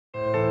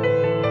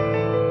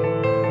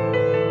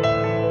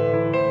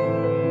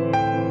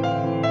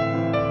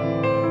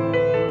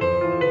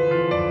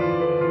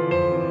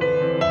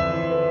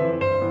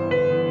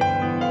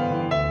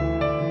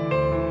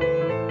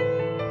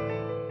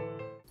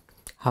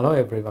Hello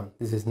everyone,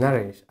 this is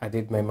Naresh. I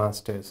did my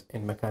master's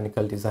in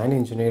mechanical design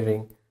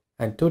engineering,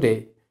 and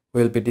today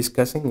we'll be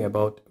discussing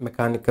about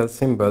mechanical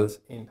symbols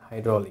in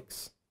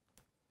hydraulics.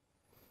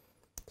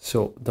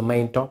 So the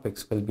main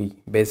topics will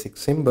be basic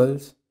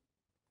symbols,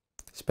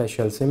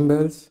 special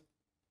symbols,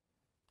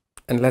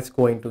 and let's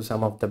go into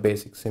some of the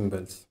basic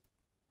symbols.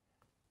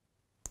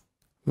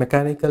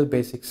 Mechanical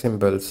basic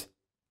symbols.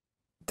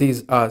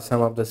 These are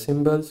some of the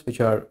symbols which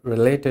are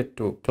related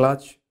to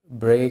clutch,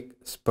 brake,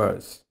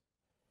 spurs.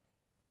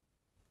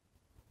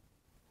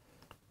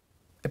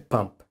 A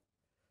pump.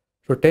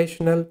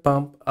 Rotational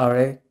pump are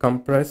a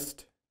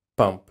compressed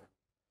pump.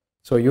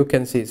 So you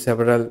can see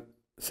several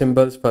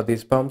symbols for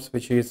these pumps,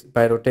 which is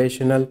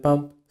birotational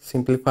pump,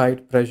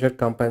 simplified pressure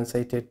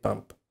compensated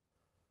pump.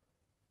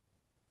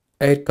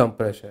 Air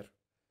compressor.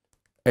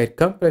 Air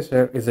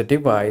compressor is a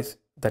device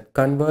that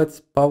converts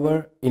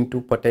power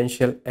into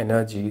potential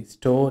energy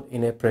stored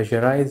in a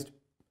pressurized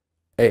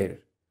air.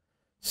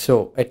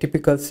 So a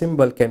typical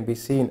symbol can be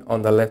seen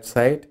on the left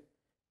side,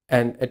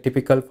 and a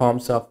typical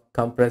forms of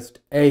compressed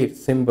air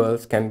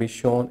symbols can be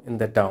shown in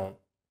the down.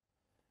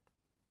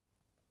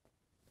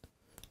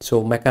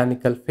 So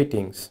mechanical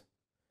fittings.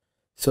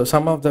 So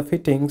some of the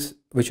fittings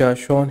which are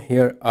shown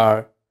here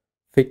are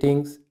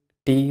fittings,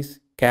 tees,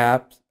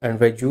 caps and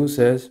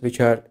reducers which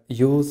are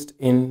used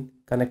in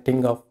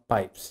connecting of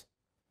pipes.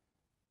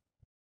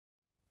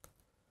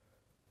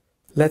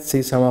 Let's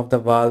see some of the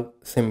valve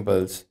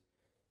symbols.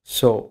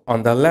 So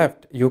on the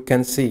left you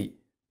can see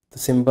the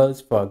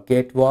symbols for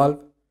gate valve,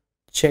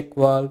 check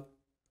valve,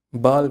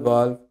 ball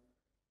valve,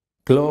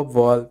 globe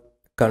valve,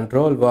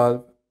 control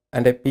valve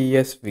and a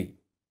PSV.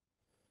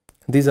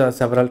 These are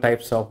several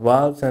types of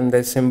valves and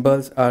their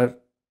symbols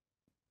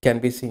can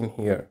be seen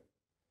here.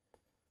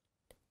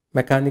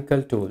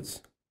 Mechanical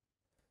tools.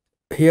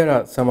 Here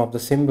are some of the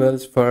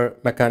symbols for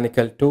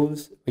mechanical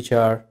tools, which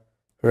are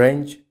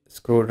wrench,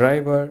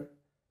 screwdriver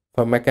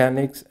for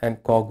mechanics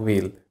and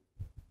cogwheel.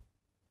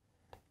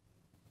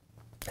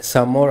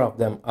 Some more of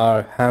them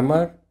are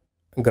hammer,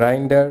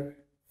 grinder,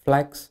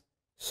 flex,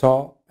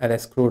 saw and a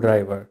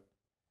screwdriver.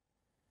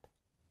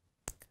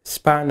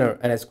 Spanner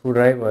and a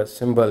screwdriver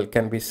symbol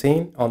can be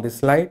seen on this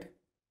slide.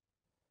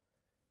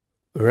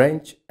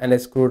 Wrench and a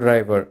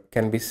screwdriver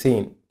can be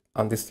seen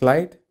on this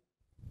slide.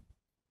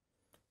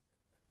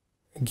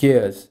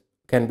 Gears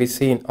can be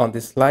seen on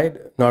this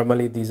slide.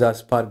 Normally these are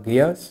spark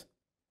gears.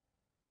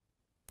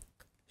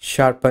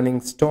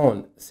 Sharpening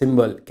stone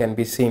symbol can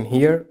be seen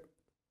here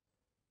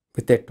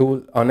with a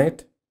tool on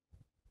it.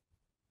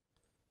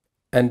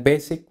 And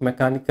basic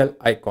mechanical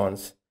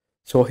icons.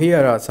 So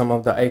here are some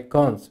of the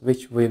icons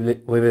which we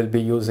will be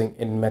using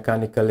in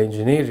mechanical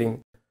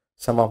engineering.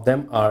 Some of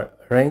them are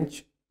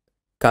wrench,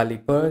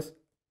 calipers,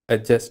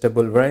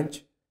 adjustable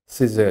wrench,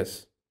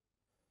 scissors.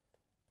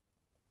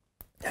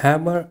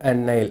 Hammer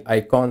and nail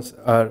icons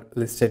are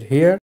listed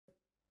here.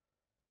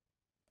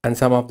 And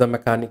some of the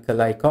mechanical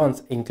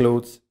icons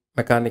includes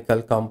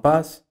mechanical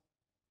compass,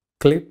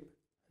 clip,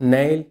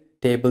 nail,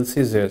 table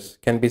scissors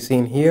can be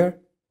seen here.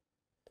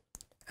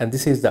 And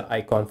this is the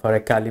icon for a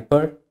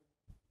caliper.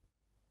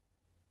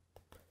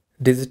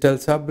 Digital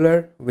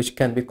subler, which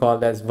can be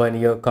called as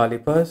vernier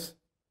calipers,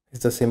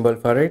 is the symbol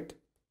for it.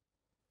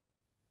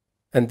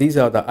 And these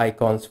are the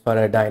icons for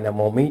a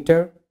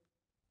dynamometer.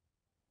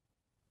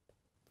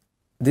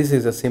 This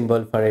is a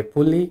symbol for a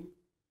pulley.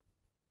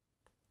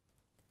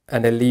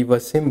 And a lever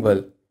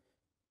symbol.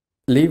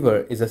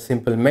 Lever is a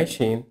simple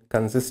machine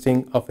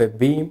consisting of a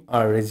beam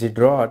or rigid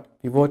rod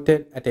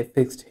pivoted at a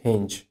fixed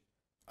hinge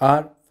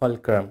or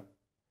fulcrum.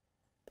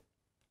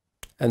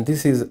 And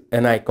this is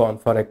an icon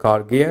for a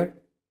car gear.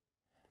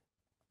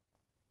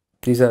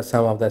 These are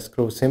some of the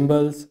screw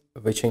symbols,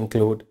 which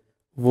include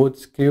wood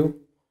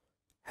screw,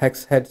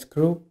 hex head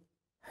screw,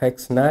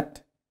 hex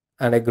nut,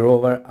 and a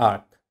Grover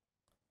arc.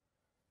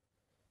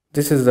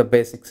 This is the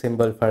basic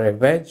symbol for a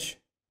wedge,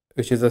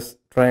 which is a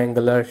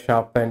triangular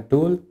sharpened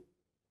tool.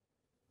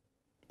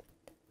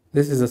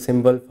 This is a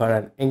symbol for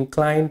an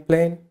inclined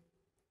plane,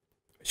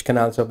 which can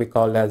also be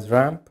called as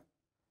ramp.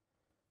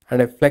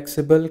 And a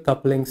flexible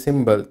coupling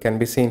symbol can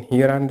be seen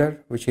here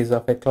under, which is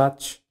of a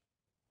clutch.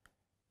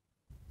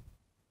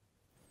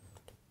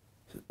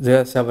 There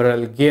are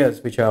several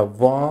gears which are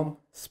worm,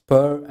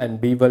 spur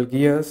and bevel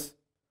gears.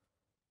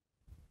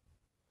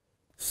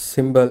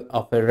 Symbol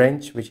of a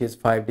wrench which is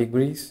 5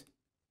 degrees.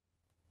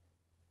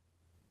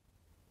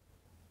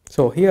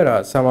 So here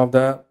are some of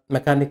the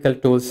mechanical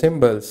tool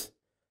symbols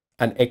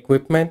and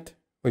equipment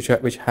which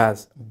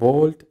has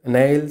bolt,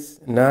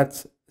 nails,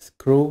 nuts,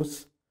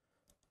 screws,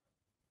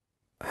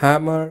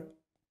 hammer,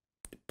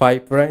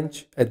 pipe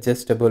wrench,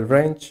 adjustable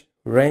wrench,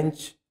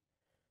 wrench,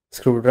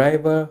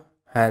 screwdriver,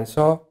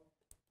 handsaw,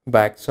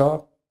 back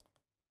saw,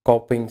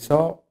 coping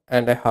saw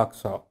and a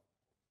hacksaw.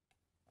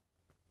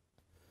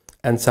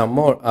 And some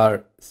more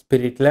are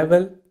spirit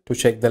level to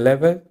check the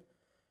level,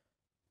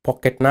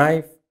 pocket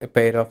knife, a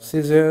pair of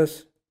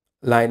scissors,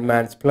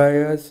 lineman's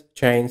pliers,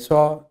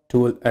 chainsaw,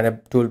 tool and a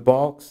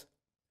toolbox,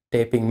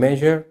 taping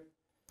measure.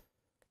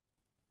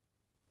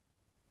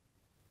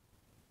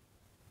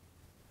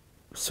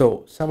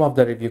 So some of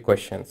the review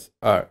questions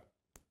are: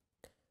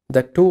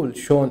 the tool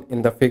shown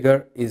in the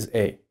figure is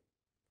A.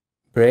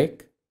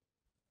 Brake,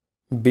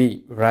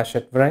 B.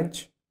 Ratchet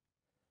wrench,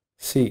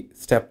 C.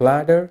 Step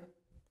ladder,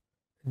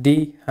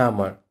 D.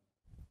 Hammer.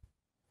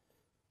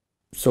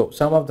 So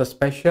some of the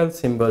special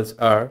symbols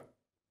are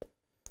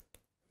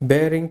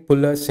bearing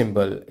puller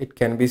symbol. It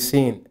can be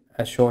seen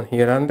as shown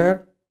here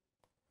under,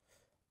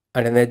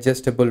 and an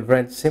adjustable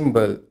wrench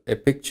symbol, a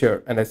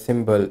picture and a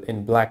symbol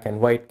in black and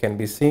white can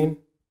be seen.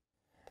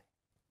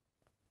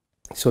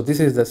 So this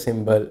is the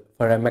symbol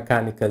for a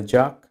mechanical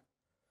jack.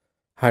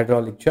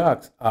 Hydraulic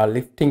jacks are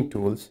lifting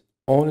tools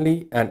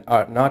only and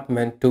are not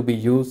meant to be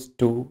used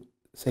to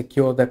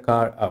secure the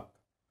car up.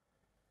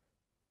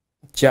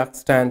 Jack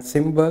stand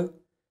symbol.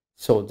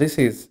 So this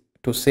is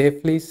to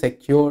safely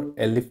secure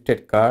a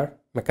lifted car.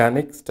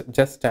 Mechanics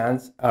just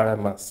stands are a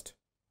must.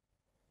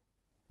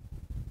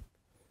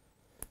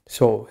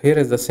 So here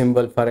is the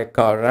symbol for a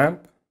car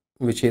ramp,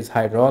 which is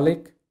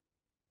hydraulic.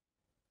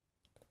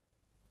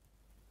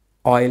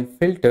 Oil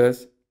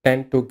filters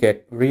tend to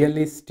get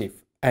really stiff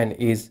and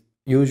is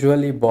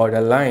usually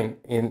borderline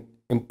in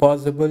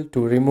impossible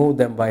to remove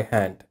them by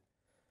hand.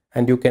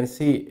 And you can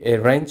see a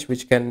wrench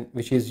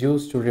which is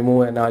used to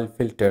remove an oil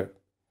filter.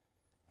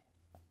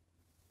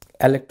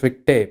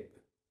 Electric tape.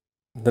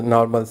 The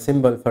normal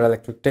symbol for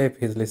electric tape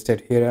is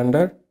listed here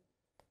under.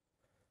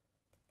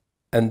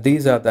 And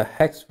these are the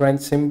hex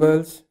wrench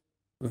symbols,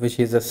 which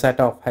is a set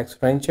of hex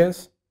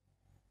wrenches.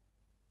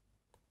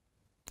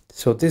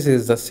 So this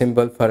is the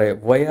symbol for a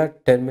wire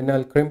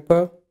terminal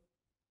crimper.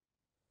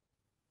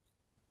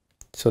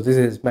 So this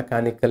is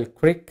mechanical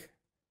crick,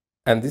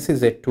 and this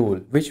is a tool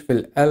which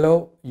will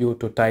allow you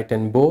to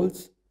tighten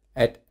bolts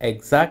at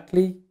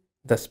exactly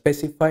the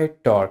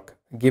specified torque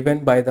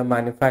given by the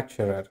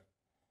manufacturer.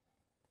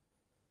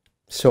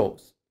 So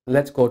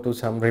let's go to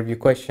some review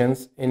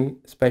questions in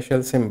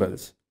special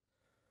symbols.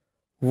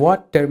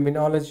 What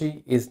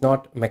terminology is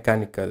not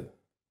mechanical?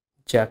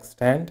 Jack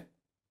stand,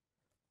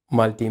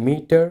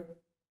 multimeter,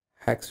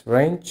 hex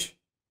wrench,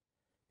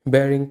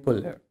 bearing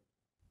puller.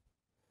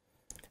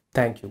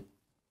 Thank you.